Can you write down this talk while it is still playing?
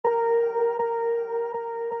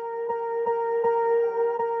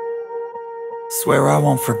Swear I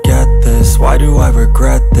won't forget this, why do I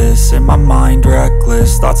regret this? In my mind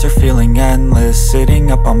reckless, thoughts are feeling endless. Sitting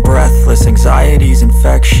up, I'm breathless, anxiety's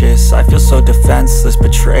infectious. I feel so defenseless,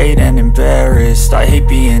 betrayed and embarrassed. I hate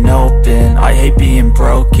being open, I hate being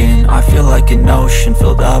broken. I feel like an ocean,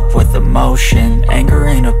 filled up with emotion. Anger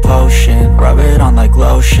ain't a potion, rub it on like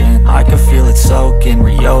lotion. I can feel it soaking,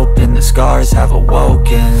 reopen, the scars have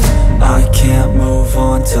awoken. I can't move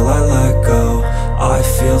on till I let go. I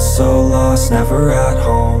feel so lost, never at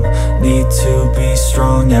home. Need to be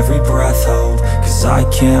strong, every breath hold. Cause I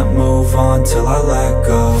can't move on till I let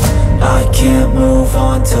go. I can't move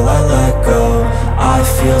on till I let go. I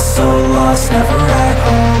feel so lost, never at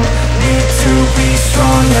home. Need to be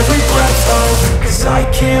strong, every breath hold. Cause I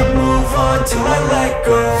can't move on till I let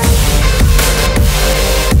go.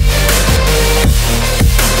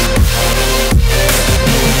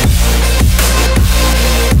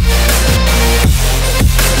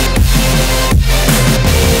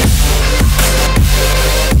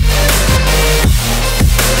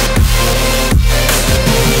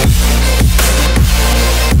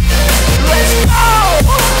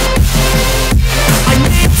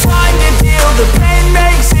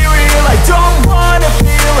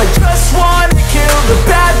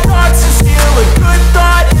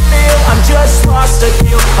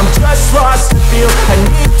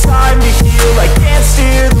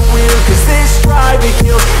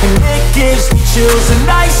 A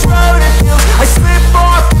nice road it feels. I slip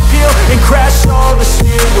off the peel and crash all the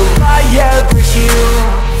steel. Will I ever heal?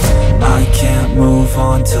 I can't move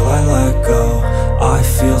on till I let go. I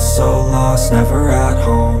feel so lost, never at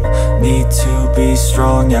home. Need to be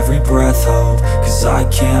strong, every breath hold. Cause I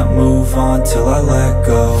can't move on till I let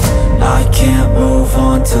go. I can't move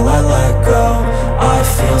on till I let go. I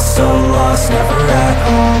feel so lost, never at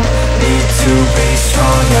home. Need to be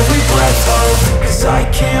strong, every breath hold. Cause I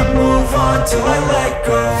can't move on till I let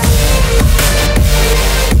go.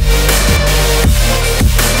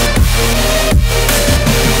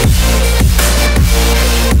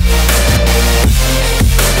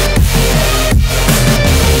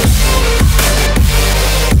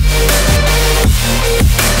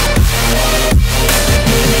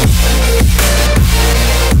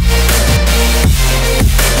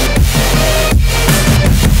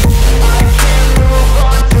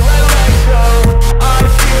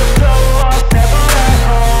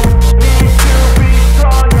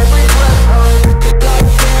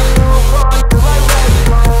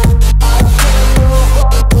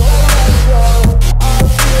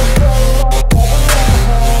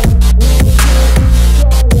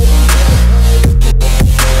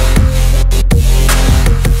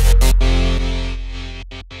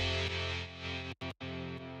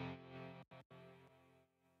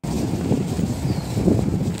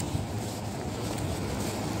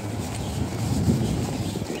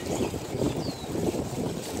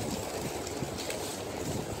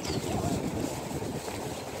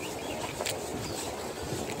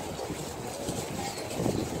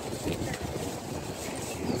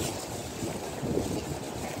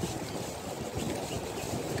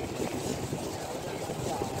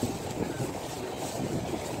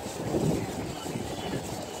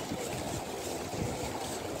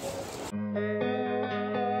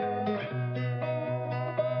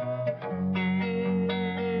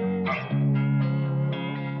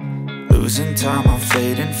 Losing time, I'm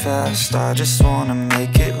fading fast. I just wanna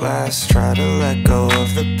make it last. Try to let go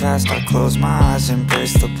of the past. I close my eyes,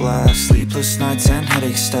 embrace the blast. Sleepless nights and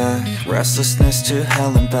headaches stack. Restlessness to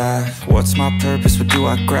hell and back. What's my purpose? What do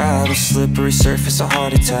I grab? A slippery surface, a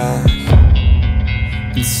heart attack.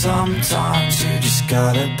 And sometimes you just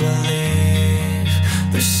gotta believe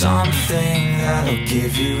there's something that'll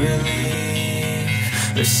give you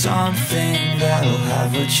relief. There's something that'll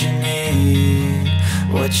have what you need.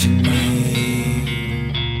 What you need.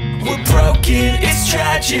 We're broken, it's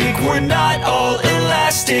tragic. We're not all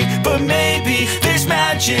elastic, but maybe there's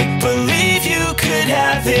magic. Believe you could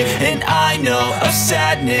have it. And I know of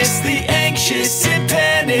sadness, the anxious and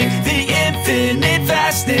panic, the infinite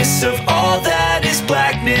vastness of all that is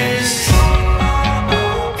blackness.